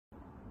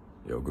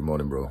Yo, good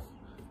morning, bro.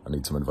 I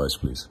need some advice,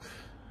 please.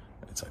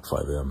 It's like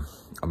 5 a.m.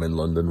 I'm in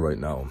London right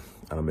now,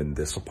 and I'm in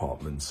this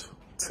apartment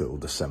till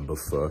December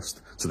 1st.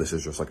 So this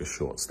is just like a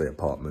short stay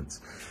apartment.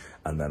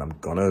 And then I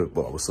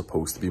was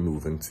supposed to be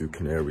moving to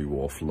Canary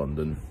Wharf,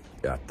 London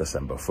at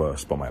December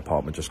 1st, but my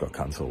apartment just got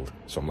cancelled.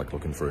 So I'm like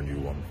looking for a new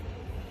one.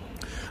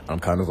 And I'm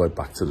kind of like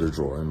back to the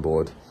drawing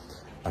board.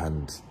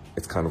 And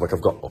it's kind of like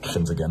I've got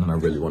options again, and I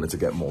really wanted to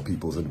get more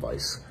people's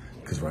advice.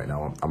 Because right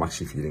now I'm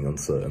actually feeling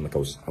uncertain. Like I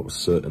was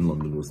certain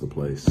London was the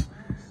place,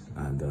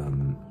 and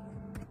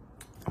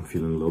I'm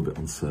feeling a little bit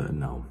uncertain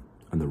now.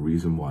 And the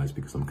reason why is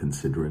because I'm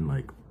considering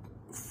like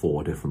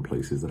 4 different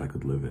places that I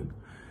could live in.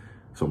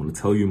 So I'm going to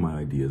tell you my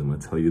ideas. I'm going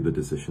to tell you the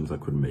decisions I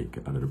could make,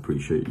 and I'd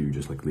appreciate you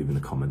just like leaving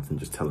a comment and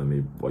just telling me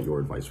what your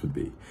advice would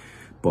be.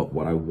 But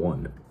what I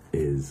want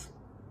is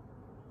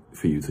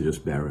for you to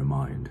just bear in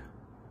mind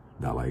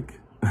that like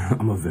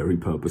I'm a very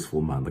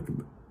purposeful man. Like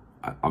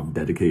I've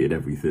dedicated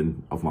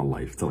everything of my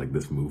life to like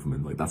this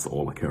movement. Like that's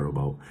all I care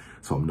about.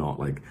 So I'm not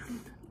like,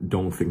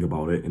 don't think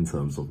about it in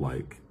terms of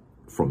like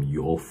from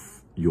your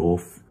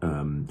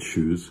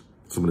shoes.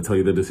 So I'm gonna tell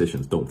you the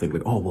decisions. Don't think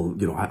like, oh well,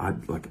 you know,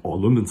 I'd like, oh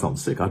London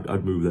sounds sick,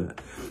 I'd move there.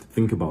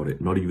 Think about it,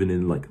 not even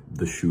in like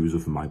the shoes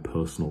of my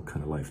personal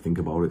kind of life. Think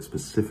about it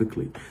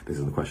specifically. This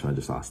is the question I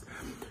just asked.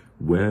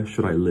 Where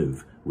should I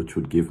live which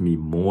would give me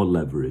more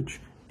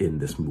leverage in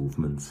this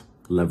movement?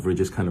 Leverage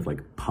is kind of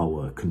like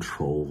power,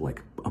 control,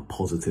 like a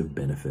positive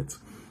benefit.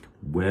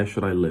 Where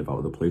should I live out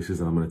of the places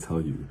that I'm going to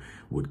tell you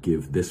would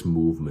give this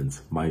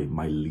movement,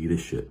 my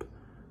leadership,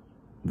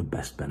 the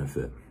best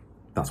benefit?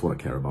 That's what I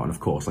care about. And of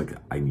course, like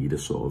I need a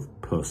sort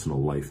of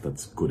personal life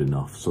that's good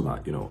enough so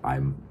that, you know,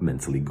 I'm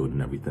mentally good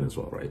and everything as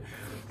well, right?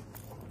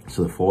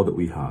 So the 4 that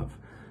we have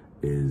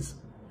is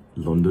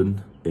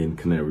London in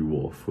Canary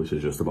Wharf, which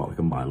is just about like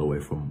a mile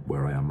away from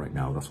where I am right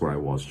now. That's where I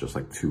was just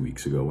like 2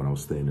 weeks ago when I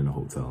was staying in a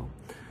hotel.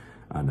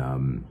 And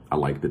I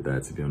liked it there,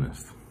 to be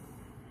honest.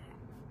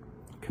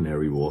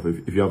 Canary Wharf.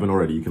 If you haven't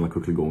already, you can like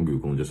quickly go on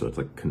Google and just search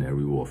like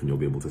Canary Wharf, and you'll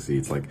be able to see.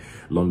 It's like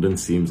London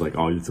seems like,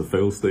 oh, it's a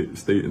failed state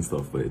and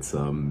stuff, but it's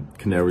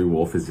Canary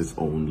Wharf is its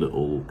own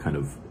little kind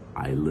of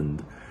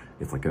island.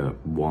 It's like a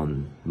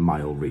 1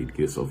 mile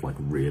radius of like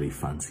really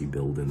fancy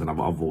buildings, and I've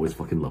always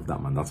fucking loved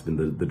that, man. That's been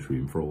the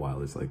dream for a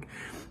while. It's like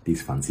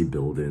these fancy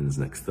buildings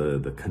next to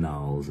the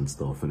canals and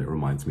stuff, and it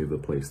reminds me of the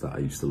place that I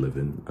used to live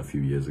in a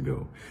few years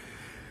ago.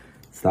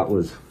 So that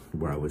was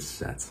where I was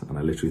set, and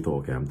I literally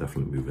thought, okay, I'm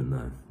definitely moving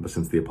there. But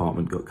since the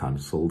apartment got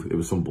cancelled, it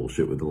was some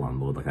bullshit with the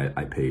landlord. Like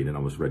I paid, and I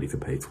was ready to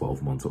pay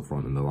 12 months up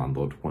front, and the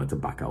landlord wanted to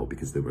back out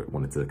because they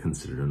wanted to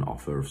consider an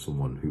offer of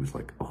someone who was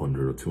like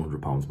 100 or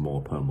 200 pounds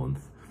more per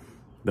month.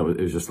 It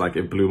was just like,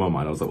 it blew my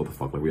mind. I was like, what the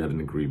fuck? Like we had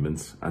an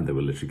agreement, and they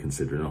were literally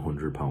considering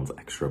 100 pounds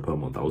extra per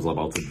month. I was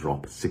about to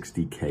drop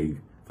 60k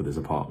for this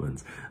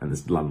apartment, and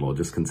this landlord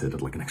just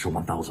considered like an extra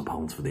 1,000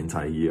 pounds for the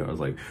entire year. I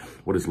was like,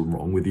 what is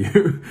wrong with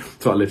you?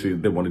 So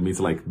they wanted me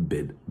to like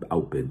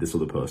outbid this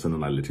other person,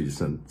 and I literally just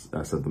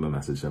sent them a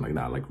message saying like,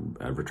 nah, like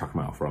retract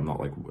my offer. I'm not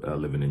like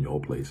living in your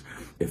place.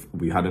 If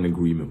we had an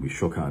agreement, we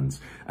shook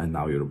hands, and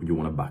now you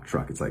want to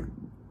backtrack, it's like,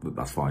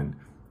 that's fine.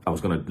 I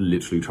was going to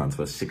literally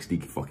transfer 60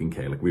 fucking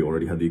K. Like we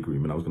already had the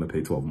agreement. I was going to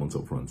pay 12 months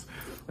up front,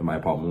 and my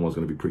apartment was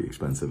going to be pretty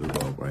expensive as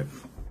well, right?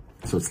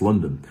 So it's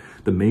London.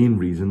 The main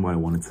reason why I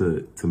wanted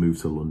to move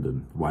to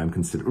London, why I'm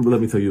considering, well, let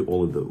me tell you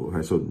all of the,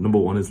 okay, so number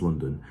 1 is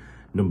London.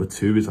 Number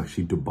 2 is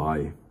actually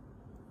Dubai.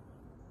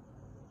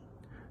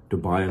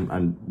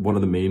 And one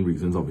of the main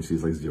reasons obviously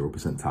is like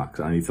 0% tax.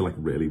 I need to like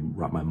really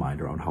wrap my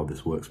mind around how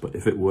this works, but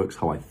if it works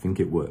how I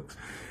think it works,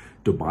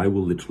 Dubai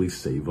will literally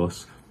save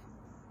us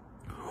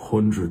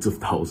hundreds of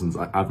thousands.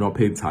 I've not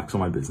paid tax on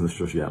my business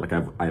just yet. Like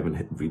I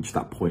haven't reached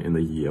that point in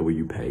the year where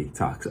you pay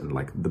tax, and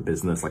like the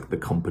business, like the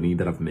company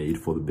that I've made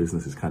for the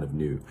business is kind of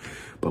new,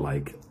 but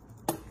like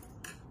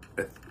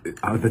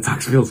the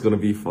tax bill is going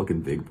to be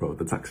fucking big, bro.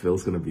 The tax bill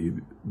is going to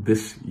be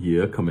this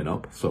year coming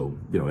up. So,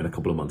 you know, in a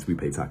couple of months we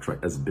pay tax, right?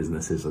 As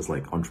businesses, as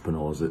like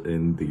entrepreneurs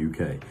in the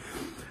UK,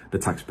 the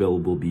tax bill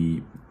will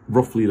be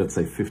roughly, let's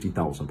say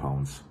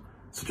 £50,000.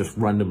 So just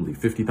randomly,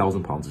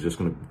 £50,000 is just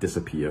going to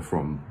disappear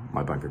from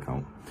my bank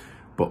account.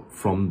 But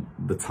from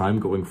the time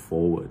going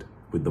forward,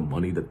 with the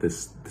money that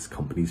this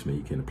company's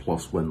making,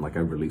 plus when like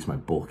I release my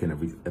book and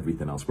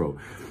everything else, bro,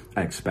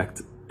 I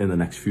expect in the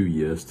next few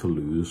years to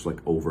lose like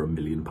over £1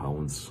 million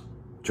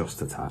just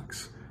to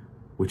tax,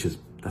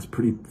 that's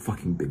pretty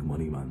fucking big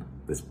money, man.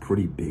 That's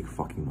pretty big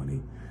fucking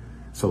money.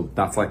 So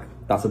that's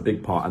a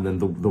big part. And then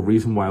the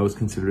reason why I was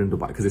considering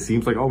Dubai, because it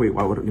seems like, oh wait,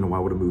 why would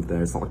I move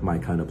there? It's not like my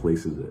kind of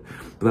place, is it?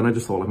 But then I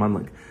just thought, like, man,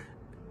 like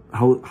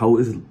how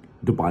is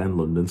Dubai and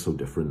London so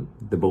different?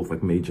 They're both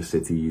like major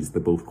cities.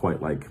 They're both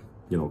quite like,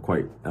 you know,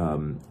 quite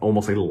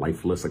almost like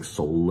lifeless, like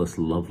soulless,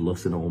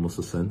 loveless in almost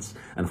a sense.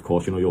 And of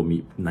course, you know, you'll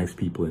meet nice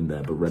people in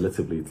there, but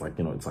relatively it's like,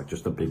 you know, it's like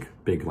just a big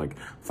like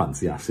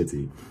fancy ass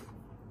city.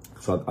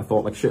 So I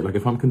thought, like, shit, like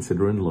if I'm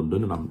considering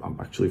London and I'm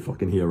actually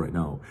fucking here right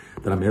now,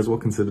 then I may as well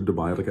consider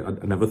Dubai.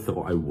 Like I never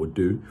thought I would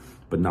do,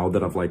 but now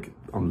that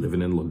I'm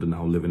living in London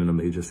now, living in a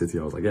major city,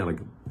 I was like, yeah, like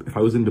if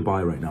I was in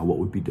Dubai right now, what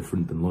would be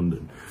different than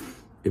London?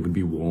 it would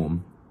be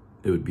warm,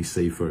 it would be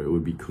safer, it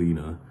would be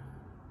cleaner.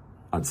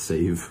 I'd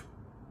save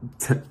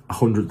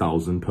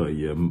 100,000 per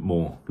year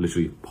more,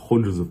 literally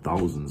hundreds of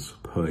thousands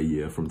per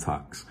year from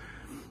tax.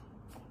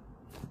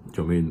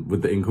 Do you know what I mean?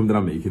 With the income that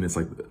I'm making, it's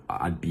like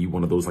I'd be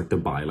one of those like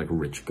Dubai like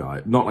rich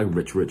guy, not like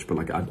rich, but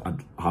like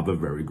I'd have a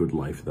very good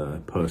life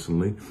there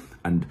personally.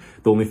 And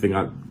the only thing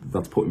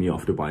that's put me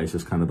off Dubai is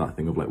just kind of that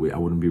thing of like, wait, I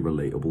wouldn't be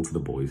relatable to the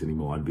boys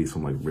anymore. I'd be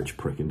some like rich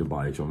prick in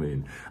Dubai, do you know what I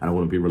mean? And I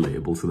wouldn't be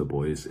relatable to the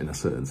boys in a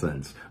certain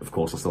sense. Of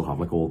course, I still have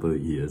like all the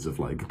years of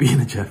like being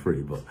a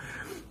Jeffrey, but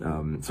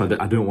so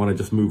I don't want to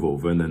just move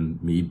over and then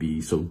me be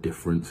so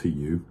different to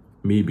you.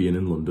 Me being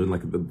in London,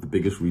 like the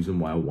biggest reason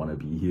why I want to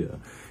be here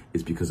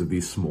is because of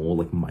these small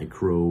like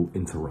micro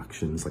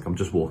interactions. Like I'm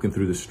just walking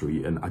through the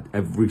street and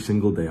every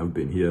single day I've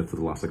been here for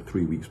the last like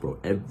 3 weeks, bro,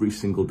 every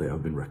single day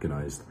I've been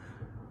recognized.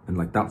 And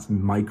like that's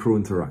micro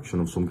interaction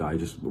of some guy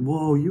just,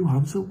 whoa, you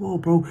Hamza, whoa,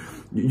 bro,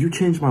 you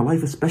changed my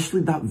life,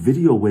 especially that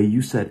video where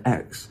you said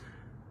X.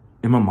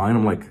 In my mind,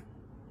 I'm like,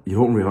 you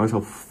don't realize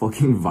how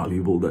fucking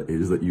valuable that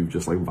is, that you've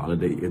just like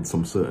validated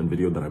some certain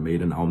video that I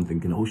made, and now I'm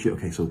thinking, oh shit,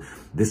 okay, so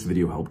this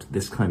video helped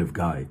this kind of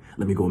guy,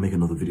 let me go and make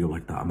another video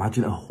like that.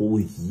 Imagine a whole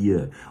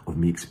year of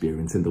me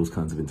experiencing those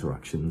kinds of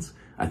interactions.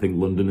 I think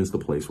London is the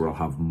place where I'll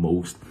have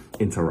most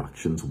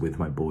interactions with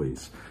my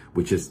boys,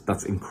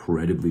 that's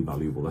incredibly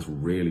valuable. That's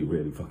really,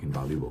 really fucking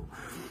valuable.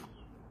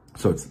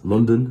 So it's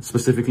London,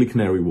 specifically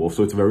Canary Wharf.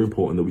 So it's very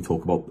important that we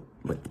talk about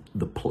like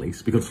the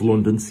place, because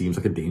London seems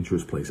like a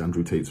dangerous place.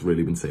 Andrew Tate's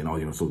really been saying, oh,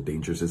 you know, so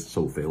dangerous, it's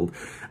so failed.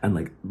 And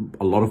like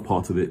a lot of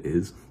parts of it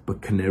is,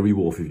 but Canary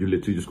Wharf, if you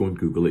literally just go and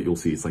Google it, you'll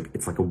see it's like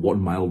a 1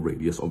 mile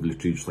radius of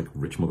literally just like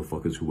rich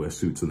motherfuckers who wear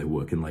suits and they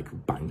work in like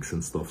banks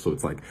and stuff. So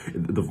it's like,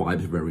 the vibe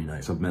is very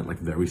nice. I've met like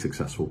very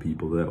successful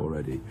people there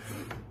already.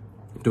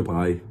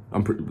 Dubai,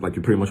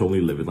 you pretty much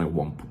only live in like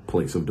one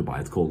place of Dubai.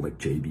 It's called like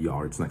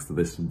JBR. It's next to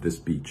this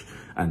beach,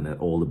 and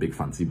all the big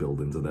fancy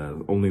buildings are there.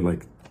 Only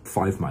like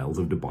 5 miles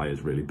of Dubai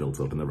is really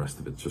built up, and the rest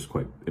of it's just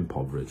quite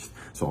impoverished.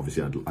 So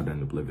obviously I'd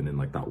end up living in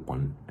like that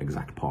one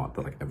exact part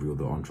that like every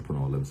other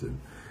entrepreneur lives in.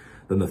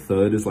 Then the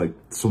third is like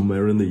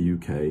somewhere in the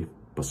UK,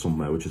 but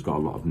somewhere which has got a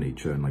lot of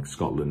nature, and like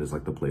Scotland is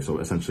like the place. So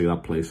essentially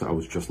that place that I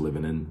was just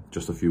living in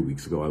just a few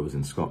weeks ago, I was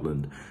in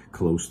Scotland,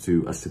 close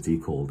to a city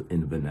called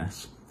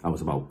Inverness. I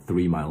was about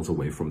 3 miles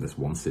away from this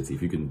one city.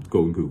 If you can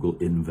go and Google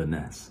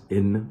Inverness,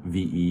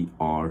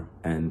 Inverness.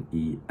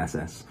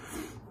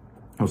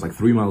 I was like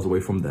 3 miles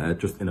away from there,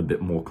 just in a bit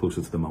more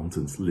closer to the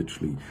mountains.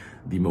 Literally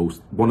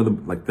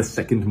the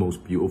second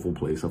most beautiful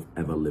place I've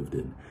ever lived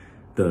in.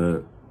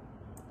 The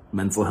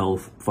mental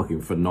health,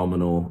 fucking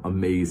phenomenal,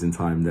 amazing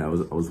time there. I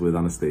was with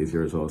Anastasia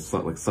as well. It's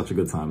like such a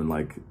good time, and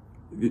like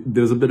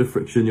there's a bit of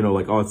friction, you know,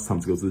 like, oh, it's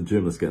time to go to the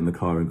gym, let's get in the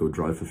car and go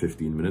drive for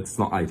 15 minutes. It's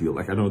not ideal.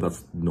 Like, I know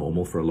that's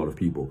normal for a lot of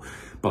people,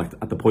 but like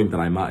at the point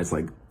that I'm at, it's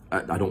like,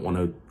 I don't want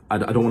to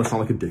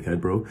sound like a dickhead,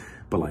 bro,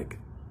 but like,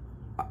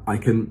 I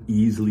can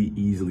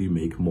easily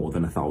make more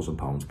than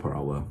 £1,000 per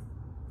hour.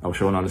 I was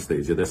showing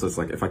Anastasia this. It's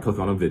like, if I click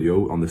on a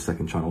video on the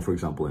second channel, for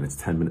example, and it's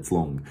 10 minutes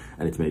long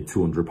and it's made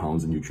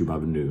 £200 in YouTube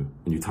Avenue,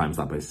 and you times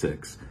that by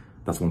 6,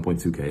 that's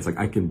 1.2k. It's like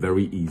I can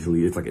very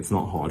easily, it's like, it's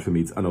not hard for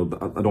me to, I know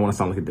I don't want to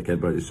sound like a dickhead,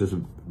 but it's just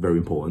very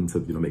important to,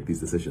 you know, make these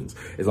decisions.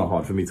 It's not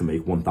hard for me to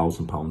make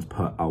 £1,000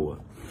 per hour.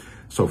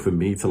 So for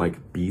me to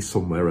like be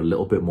somewhere a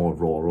little bit more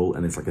rural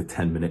and it's like a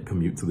 10-minute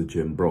commute to the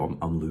gym, bro,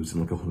 I'm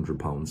losing like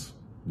 £100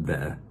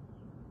 there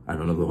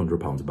and another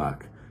 £100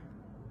 back.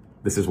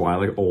 This is why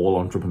like all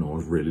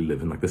entrepreneurs really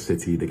live in like the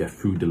city. They get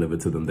food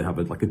delivered to them. They have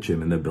like a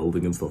gym in their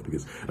building and stuff,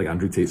 because like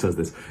Andrew Tate says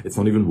this, it's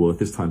not even worth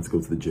his time to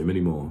go to the gym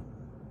anymore.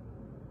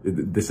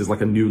 This is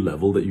like a new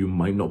level that you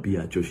might not be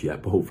at just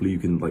yet, but hopefully you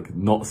can like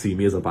not see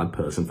me as a bad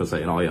person for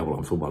saying, oh yeah, well,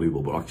 I'm so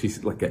valuable, but actually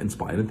like get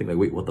inspired and think like,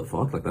 wait, what the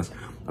fuck? Like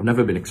I've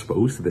never been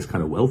exposed to this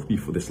kind of wealth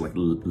before, this like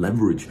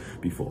leverage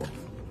before.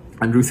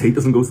 Andrew Tate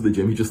doesn't go to the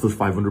gym, he just does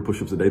 500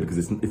 push-ups a day, because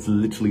it's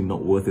literally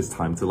not worth his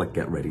time to like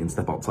get ready and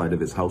step outside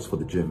of his house for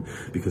the gym,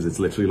 because it's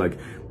literally like,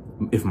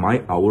 if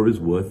my hour is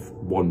worth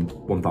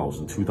 £1,000,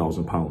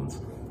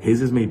 £2,000,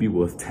 his is maybe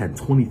worth 10,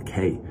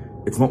 20k.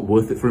 It's not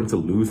worth it for him to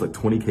lose like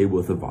 20k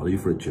worth of value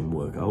for a gym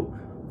workout.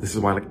 This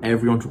is why like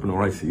every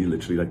entrepreneur I see,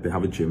 literally like they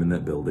have a gym in their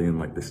building and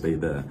like they stay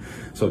there.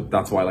 So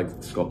that's why like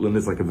Scotland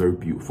is like a very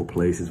beautiful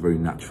place. It's very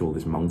natural.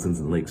 There's mountains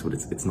and lakes, but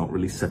it's not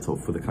really set up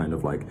for the kind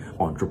of like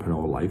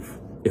entrepreneur life.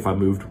 If I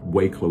moved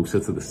way closer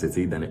to the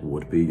city, then it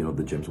would be, you know,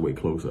 the gym's way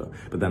closer.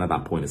 But then at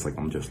that point, it's like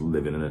I'm just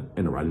living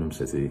in a random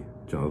city.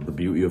 You know, the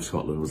beauty of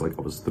Scotland was like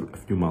I was a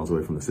few miles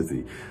away from the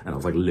city, and I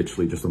was like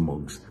literally just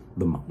amongst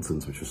the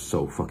mountains, which was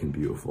so fucking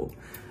beautiful.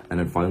 And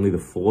then finally, the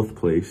fourth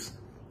place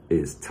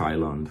is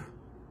Thailand,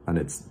 and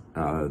it's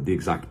the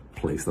exact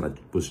place that I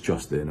was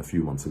just in a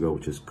few months ago,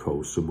 which is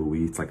Koh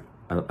Samui. It's like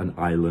an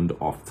island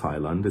off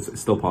Thailand. It's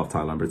still part of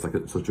Thailand, but it's like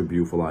such a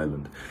beautiful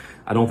island.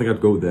 I don't think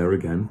I'd go there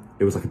again.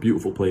 It was like a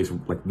beautiful place,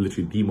 like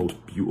literally the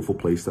most beautiful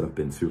place that I've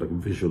been to, like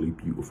visually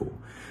beautiful.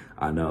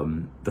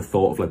 And the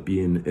thought of like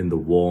being in the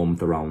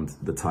warmth around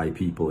the Thai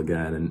people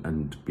again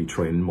and be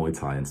training Muay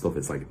Thai and stuff,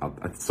 it's like,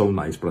 it's so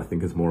nice, but I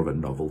think it's more of a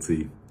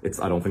novelty.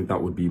 I don't think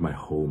that would be my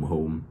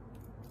home.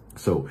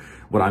 So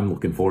what I'm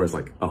looking for is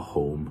like a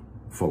home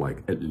for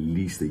like at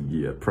least a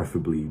year,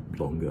 preferably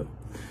longer.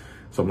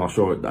 So I'm not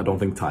sure. I don't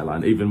think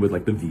Thailand, even with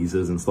like the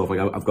visas and stuff, like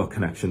I've got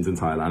connections in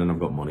Thailand and I've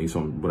got money. So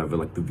whatever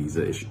like the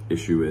visa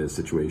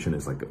situation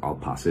is, like I'll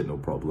pass it, no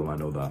problem. I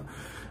know that.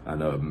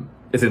 And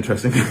it's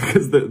interesting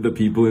because the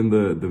people in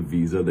the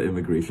visa, the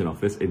immigration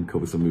office in Koh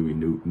Samui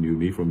knew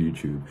me from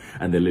YouTube,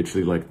 and they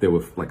literally like, they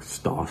were like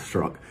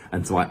starstruck.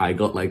 And so I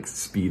got like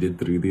speeded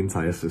through the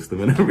entire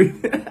system and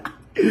everything.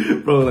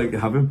 Bro, like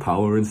having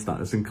power and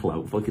status and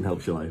clout fucking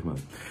helps your life, man.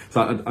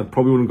 So I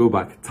probably wouldn't go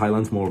back.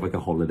 Thailand's more of like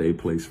a holiday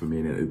place for me,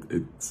 and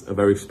it's a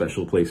very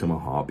special place in my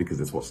heart because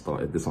it's what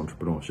started this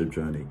entrepreneurship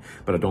journey.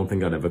 But I don't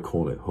think I'd ever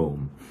call it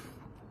home.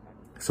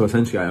 So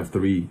essentially I have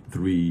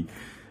three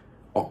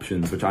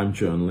options which I'm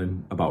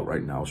journaling about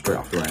right now. Straight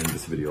after I end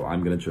this video,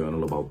 I'm going to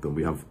journal about them.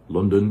 We have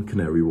London,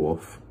 Canary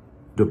Wharf,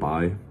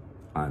 Dubai,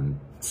 and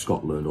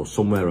Scotland, or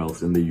somewhere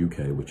else in the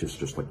UK, which is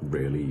just like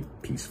really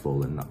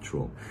peaceful and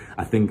natural.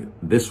 I think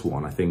this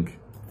one,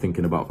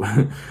 thinking about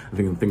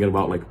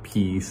like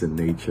peace and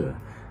nature,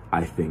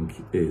 I think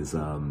is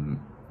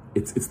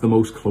it's the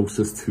most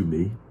closest to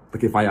me.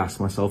 Like if I asked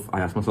myself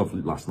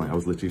last night, I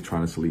was literally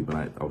trying to sleep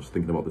and I was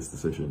thinking about this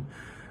decision,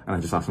 and I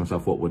just asked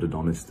myself, what would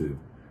Adonis do?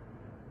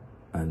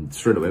 And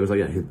straight away I was like,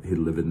 yeah, he'd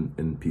live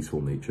in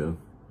peaceful nature.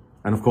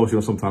 And of course, you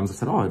know, sometimes I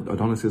said, oh,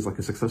 Adonis is like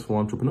a successful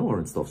entrepreneur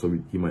and stuff, so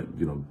he might,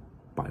 you know,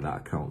 by that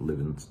account live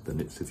in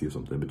the city or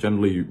something. But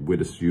generally we'd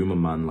assume a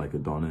man like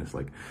Adonis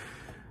like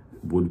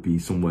would be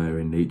somewhere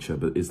in nature.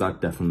 But is that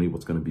definitely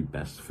what's going to be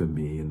best for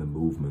me in the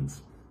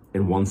movement?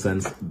 In one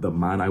sense, the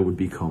man I would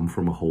become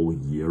from a whole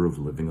year of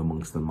living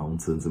amongst the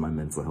mountains and my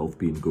mental health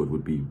being good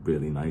would be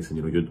really nice. And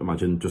you know, you'd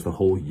imagine just a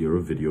whole year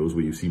of videos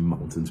where you see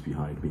mountains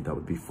behind me. That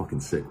would be fucking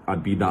sick.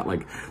 I'd be that,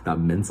 like, that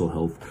mental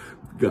health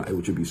guy,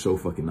 which would be so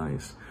fucking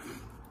nice.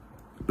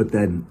 But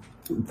then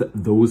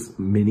those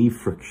mini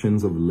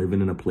frictions of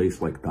living in a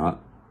place like that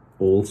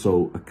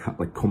also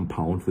like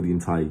compound for the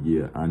entire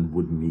year, and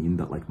would mean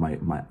that like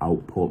my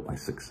output, my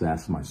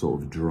success, my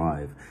sort of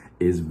drive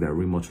is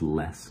very much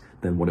less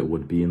than what it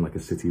would be in like a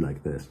city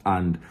like this.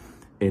 And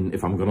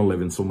if I'm gonna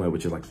live in somewhere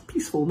which is like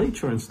peaceful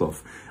nature and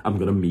stuff, I'm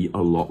gonna meet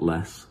a lot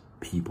less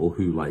people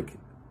who like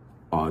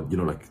are, you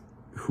know, like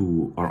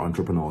who are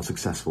entrepreneurs,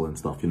 successful and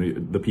stuff. You know,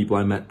 the people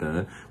I met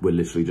there were I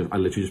literally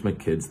just met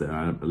kids there.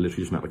 I literally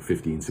just met like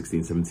 15,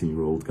 16,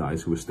 17-year-old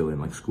guys who were still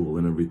in like school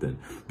and everything,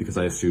 because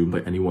I assumed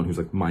like anyone who's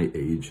like my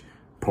age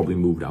probably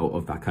moved out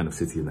of that kind of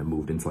city and then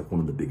moved into like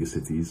one of the bigger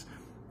cities.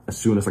 As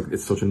soon as, like,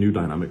 it's such a new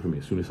dynamic for me.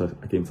 As soon as I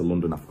came to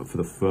London, for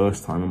the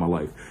first time in my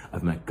life,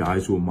 I've met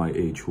guys who are my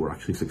age who are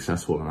actually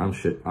successful, and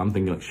I'm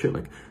thinking like, shit,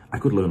 like I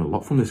could learn a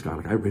lot from this guy.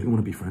 Like I really want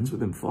to be friends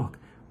with him. Fuck.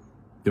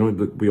 You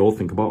know, we all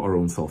think about our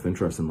own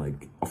self-interest, and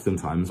like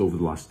oftentimes over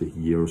the last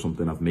year or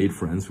something, I've made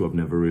friends who I've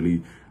never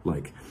really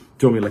like,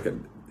 do you know what I mean?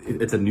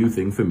 Like it's a new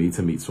thing for me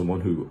to meet someone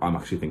who I'm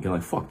actually thinking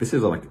like, fuck, this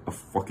is like a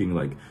fucking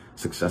like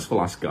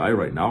successful ass guy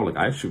right now. Like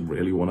I actually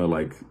really want to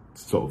like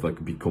sort of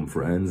like become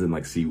friends and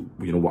like see,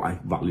 you know,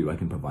 what value I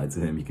can provide to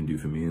him, he can do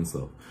for me and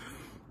stuff.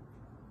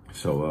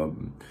 So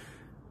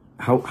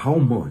how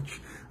much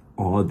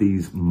are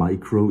these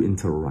micro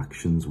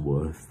interactions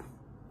worth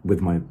with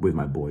my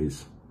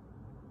boys?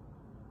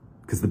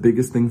 Because the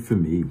biggest thing for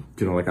me,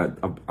 you know, like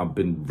I've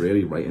been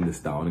really writing this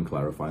down and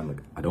clarifying,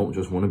 like I don't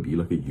just want to be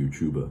like a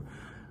YouTuber.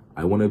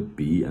 I want to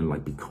be and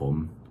like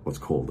become what's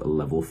called a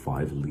level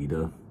 5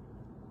 leader.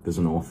 There's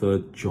an author,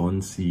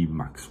 John C.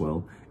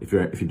 Maxwell. If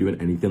you're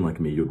doing anything like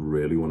me, you'd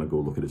really want to go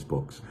look at his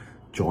books.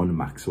 John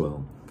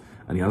Maxwell.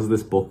 And he has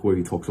this book where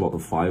he talks about the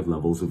 5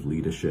 levels of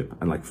leadership.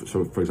 And like,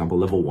 so for example,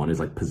 level 1 is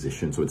like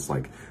position. So it's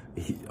like,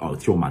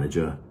 it's your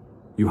manager.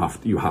 You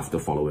have to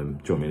follow him. Do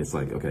you know what I mean? It's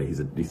like, okay, he's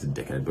a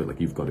dickhead, but like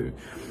you've got to.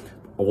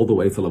 All the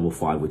way to level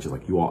 5, which is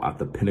like you are at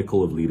the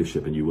pinnacle of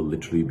leadership, and you will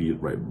literally be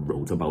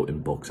wrote about in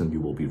books, and you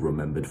will be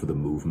remembered for the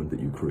movement that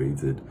you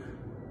created.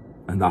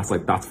 And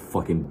that's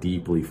fucking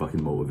deeply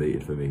fucking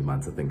motivated for me, man,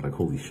 to think like,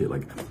 holy shit,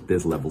 like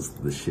there's levels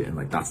to this shit, and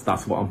like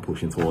that's what I'm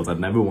pushing towards. I'd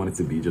never wanted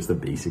to be just a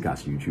basic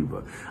ass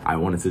YouTuber. I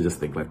wanted to just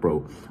think like,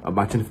 bro,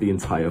 imagine if the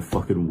entire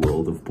fucking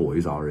world of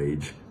boys our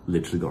age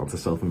literally got into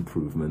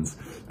self-improvement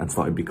and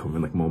started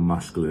becoming like more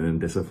masculine and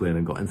disciplined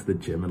and got into the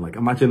gym, and like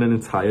imagine an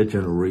entire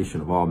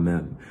generation of our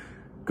men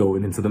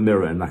going into the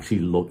mirror and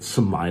actually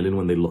smiling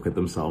when they look at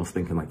themselves,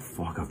 thinking like,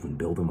 fuck, I've been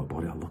building my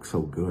body, I look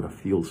so good, I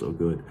feel so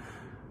good.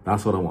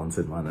 That's what I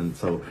wanted, man. And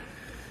so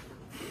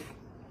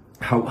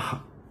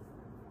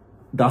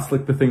that's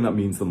like the thing that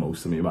means the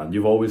most to me, man.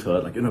 You've always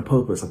heard like,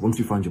 purpose, like once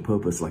you find your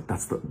purpose, like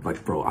that's the,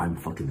 like, bro, I'm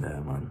fucking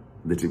there, man.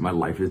 Literally my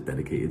life is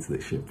dedicated to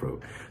this shit,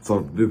 bro.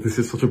 So this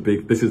is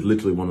this is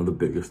literally one of the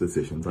biggest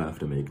decisions I have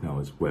to make now,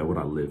 is where would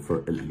I live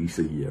for at least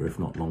a year, if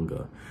not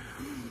longer.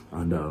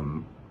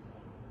 And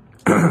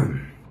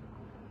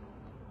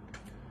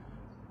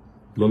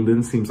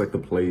London seems like the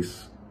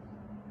place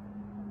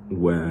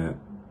where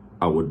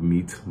I would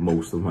meet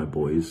most of my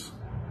boys.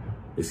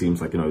 It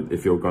seems like,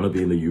 if you're gonna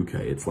be in the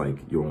UK, it's like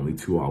you're only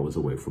 2 hours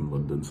away from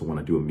London. So when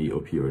I do a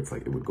meetup here, it's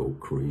like it would go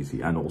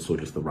crazy. And also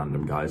just the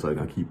random guys like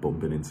I keep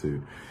bumping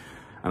into.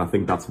 And I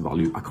think that's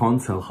value. I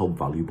can't tell how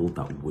valuable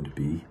that would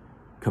be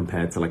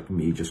compared to like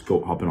me just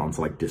hopping onto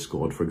like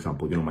Discord, for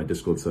example, my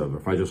Discord server.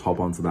 If I just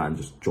hop onto that and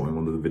just join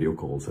one of the video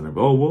calls and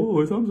oh,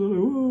 whoa, it's absolutely,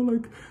 whoa,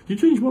 like you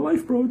changed my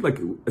life, bro. Like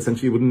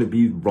essentially, wouldn't it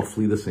be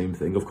roughly the same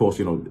thing? Of course,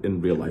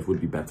 in real life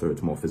would be better.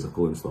 It's more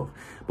physical and stuff,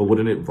 but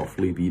wouldn't it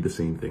roughly be the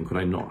same thing? Could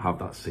I not have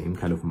that same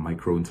kind of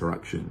micro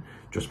interaction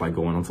just by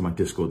going onto my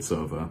Discord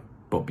server,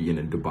 but being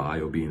in Dubai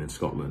or being in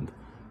Scotland?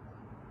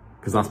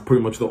 Because that's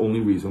pretty much the only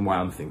reason why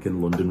I'm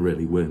thinking London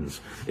really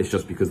wins. It's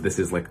just because this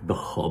is like the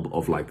hub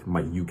of like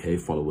my UK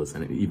followers,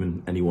 and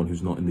even anyone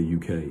who's not in the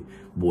UK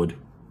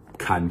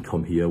can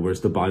come here. Whereas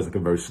Dubai is like a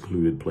very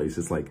secluded place.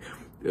 It's like,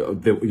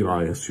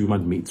 I assume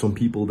I'd meet some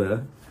people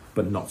there,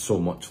 but not so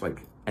much like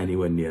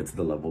anywhere near to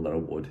the level that I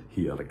would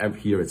here. Like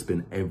here, it's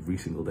been every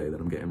single day that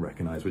I'm getting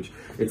recognized, which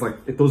it's like,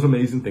 it does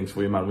amazing things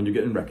for you, man. When you're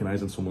getting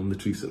recognized and someone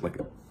literally said, like,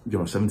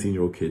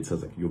 17-year-old kid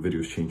says like, your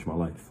videos changed my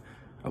life.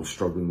 I was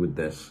struggling with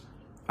this.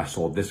 I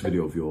saw this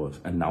video of yours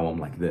and now I'm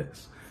like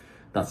this.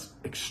 That's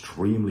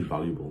extremely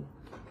valuable.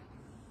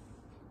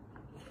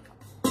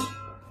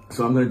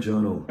 So I'm gonna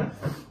journal,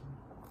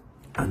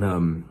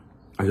 and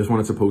I just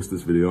wanted to post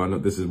this video. I know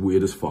this is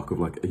weird as fuck, of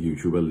like a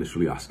YouTuber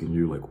literally asking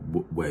you like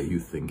where you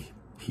think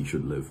he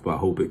should live, but I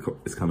hope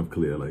it's kind of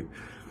clear. Like,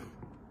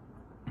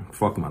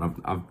 fuck, man,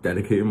 I've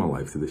dedicated my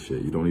life to this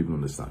shit. You don't even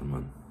understand,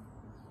 man.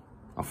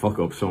 I fuck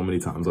up so many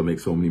times, I make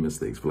so many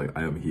mistakes, but like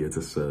I am here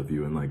to serve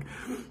you, and like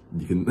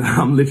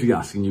I'm literally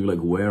asking you like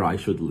where I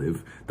should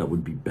live that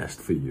would be best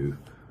for you.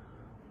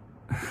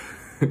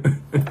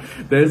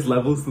 There's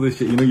levels to this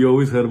shit. You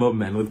always heard about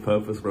men with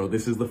purpose, bro.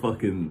 This is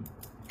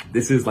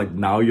like,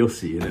 now you're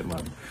seeing it,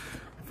 man.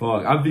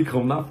 Fuck, I've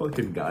become that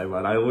fucking guy,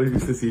 man. I always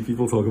used to see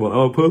people talk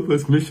about,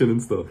 purpose, mission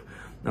and stuff.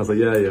 And I was like,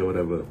 yeah,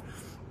 whatever.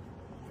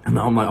 And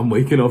now I'm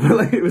waking up,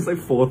 like it was like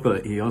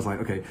 4:30. I was like,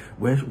 okay,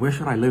 where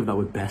should I live that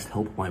would best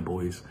help my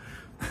boys?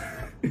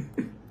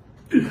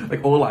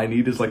 Like all I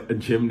need is like a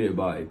gym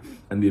nearby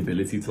and the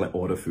ability to like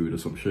order food or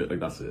some shit. Like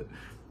that's it.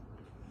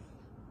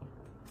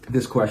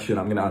 This question,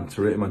 I'm gonna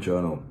answer it in my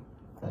journal,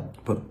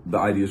 but the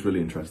idea is really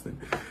interesting.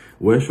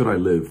 Where should I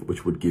live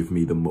which would give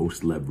me the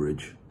most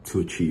leverage to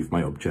achieve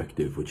my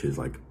objective, which is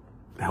like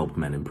help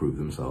men improve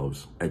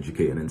themselves,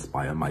 educate and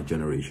inspire my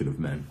generation of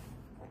men,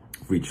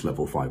 reach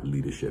level 5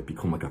 leadership,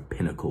 become like a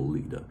pinnacle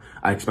leader.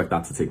 I expect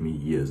that to take me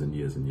years and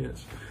years and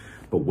years.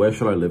 But where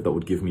should I live that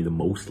would give me the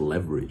most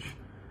leverage?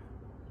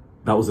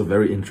 That was a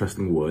very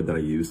interesting word that I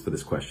used for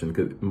this question,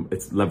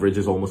 because leverage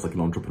is almost like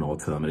an entrepreneur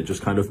term, and it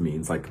just kind of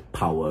means like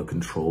power,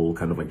 control,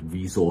 kind of like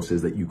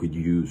resources that you could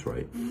use,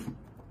 right?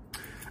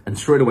 And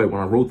straight away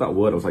when I wrote that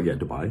word, I was like, yeah,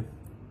 Dubai.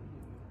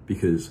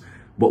 Because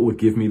what would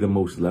give me the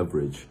most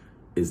leverage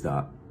is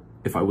that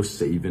if I was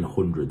saving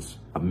hundreds,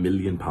 £1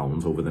 million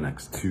over the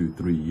next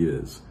 2-3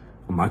 years,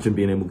 imagine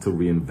being able to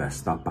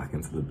reinvest that back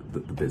into the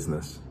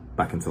business,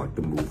 back into like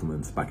the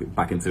movement,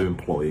 back into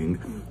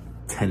employing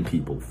 10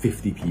 people,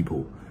 50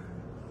 people.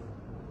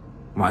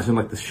 Imagine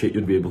like the shit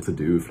you'd be able to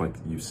do if like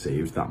you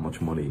saved that much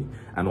money.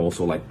 And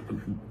also like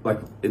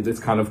it's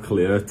kind of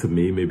clear to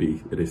me,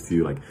 maybe it is to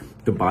you, like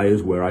Dubai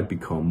is where I'd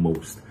become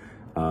most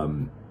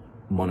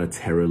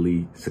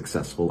monetarily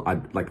successful.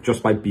 I'd like,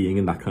 just by being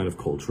in that kind of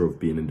culture of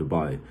being in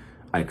Dubai,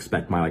 I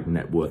expect my like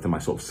net worth and my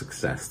sort of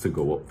success to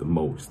go up the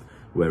most.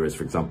 Whereas,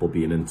 for example,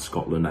 being in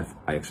Scotland,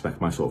 I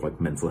expect my sort of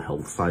like mental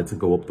health side to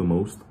go up the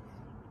most.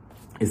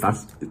 Is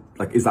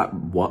that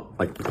what,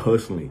 like,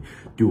 personally,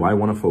 do I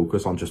want to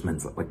focus on just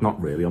mental, like,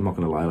 not really, I'm not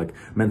going to lie, like,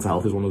 mental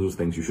health is one of those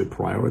things you should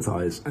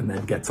prioritize and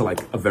then get to, like,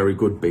 a very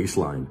good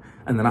baseline.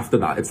 And then after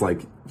that, it's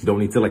like, you don't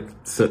need to, like,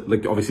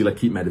 obviously, like,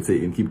 keep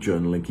meditating, keep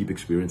journaling, keep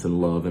experiencing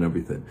love and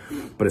everything.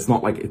 But it's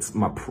not like it's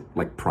my,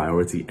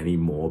 priority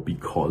anymore,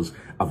 because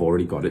I've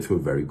already got it to a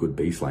very good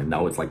baseline.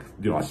 Now it's like,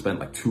 I spent,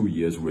 like, 2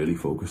 years really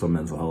focused on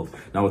mental health.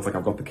 Now it's like,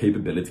 I've got the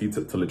capability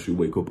to literally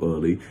wake up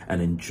early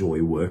and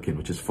enjoy working,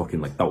 which is fucking,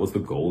 like, that was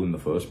the goal in the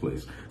first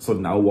place. So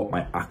now what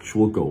my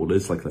actual goal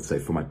is, like, let's say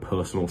for my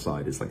personal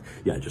side, is like,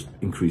 yeah, just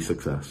increase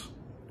success,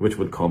 which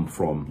would come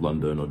from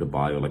London or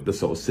Dubai, or like the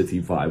sort of city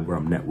vibe where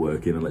I'm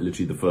networking. And like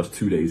literally the first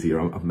 2 days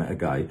here, I've met a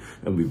guy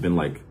and we've been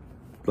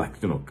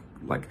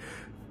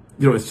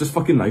it's just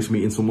fucking nice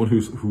meeting someone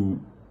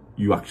who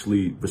you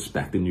actually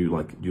respect and you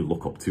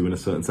look up to in a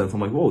certain sense.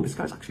 I'm like, whoa, this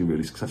guy's actually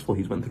really successful.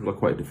 He's went through like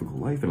quite a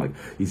difficult life, and like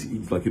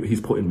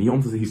he's putting me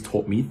onto, he's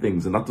taught me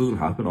things, and that doesn't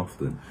happen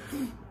often.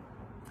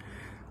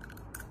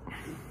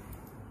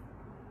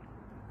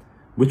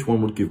 which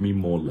one would give me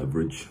more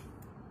leverage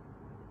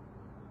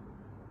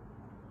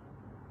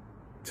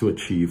to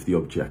achieve the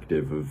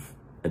objective of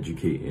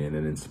educating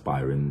and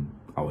inspiring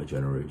our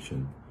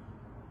generation?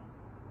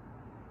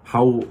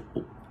 How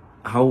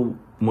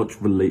much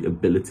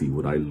relatability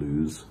would I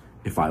lose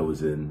if I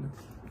was in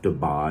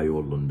Dubai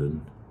or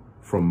London?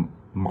 From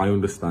my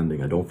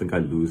understanding, I don't think I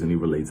lose any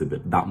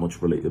that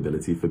much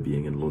relatability for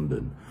being in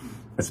London.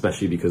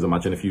 Especially because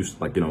imagine if you,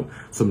 like, you know,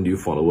 some new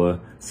follower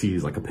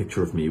sees like a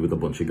picture of me with a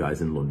bunch of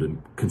guys in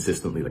London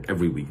consistently, like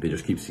every week, they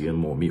just keep seeing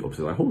more meetups.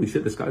 They're like, holy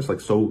shit, this guy's like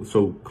so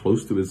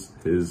close to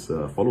his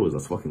followers.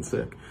 That's fucking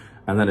sick.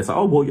 And then it's like,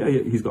 oh, well, yeah,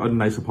 he's got a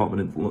nice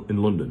apartment in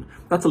London.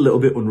 That's a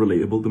little bit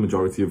unrelatable. The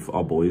majority of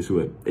our boys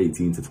who are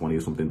 18 to 20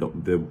 or something,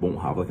 they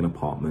won't have like an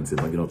apartment in,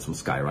 like, you know, some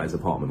skyrise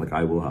apartment like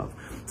I will have.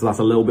 So that's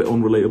a little bit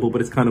unrelatable,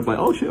 but it's kind of like,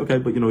 oh shit, okay,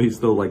 but you know, he's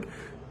still like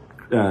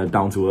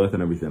down to earth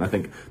and everything. I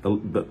think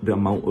the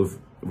amount of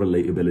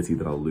relatability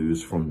that I'll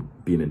lose from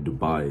being in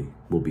Dubai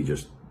will be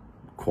just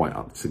quite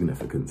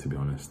significant, to be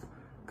honest.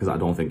 Because I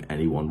don't think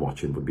anyone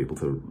watching would be able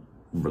to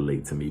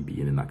relate to me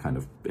being in that kind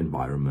of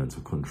environment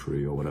or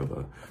country or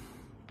whatever.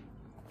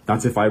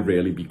 That's if I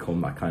really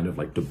become that kind of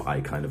like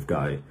Dubai kind of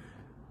guy.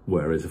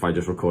 Whereas if I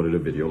just recorded a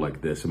video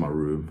like this in my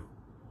room,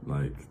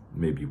 like,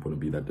 maybe it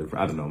wouldn't be that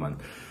different. I don't know, man.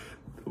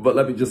 But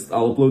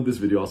I'll upload this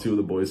video. I'll see what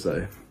the boys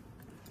say.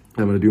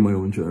 I'm going to do my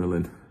own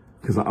journaling.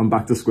 Because I'm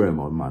back to square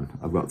one, man.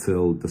 I've got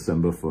till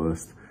December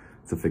 1st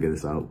to figure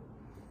this out.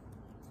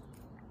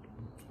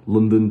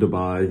 London,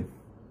 Dubai,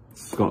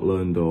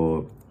 Scotland,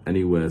 or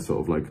anywhere sort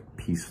of like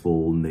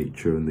peaceful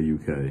nature in the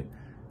UK.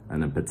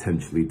 And then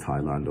potentially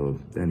Thailand or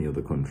any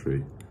other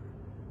country.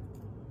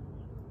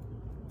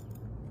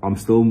 I'm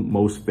still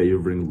most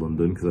favouring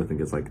London because I think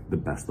it's like the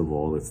best of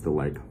all. It's still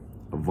like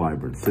a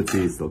vibrant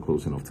city. It's still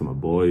close enough to my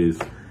boys.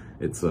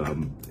 It's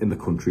in the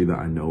country that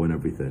I know and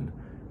everything.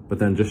 But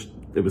then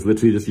it was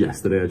literally just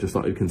yesterday I just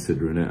started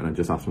considering it, and I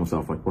just asked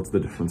myself, like, what's the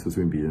difference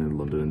between being in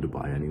London and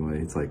Dubai anyway?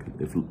 It's like,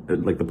 if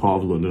like the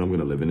part of London I'm going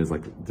to live in is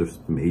like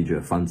just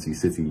major fancy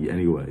city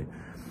anyway.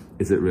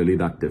 Is it really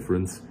that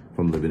different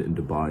from living in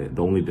Dubai?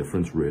 The only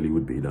difference really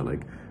would be that,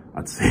 like,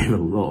 I'd save a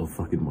lot of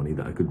fucking money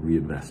that I could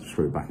reinvest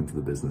straight back into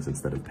the business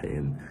instead of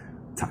paying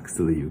tax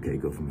to the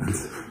UK government.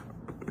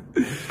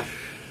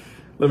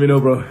 Let me know,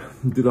 bro.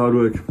 Do the hard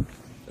work,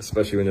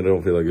 especially when you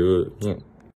don't feel like it. Yeah.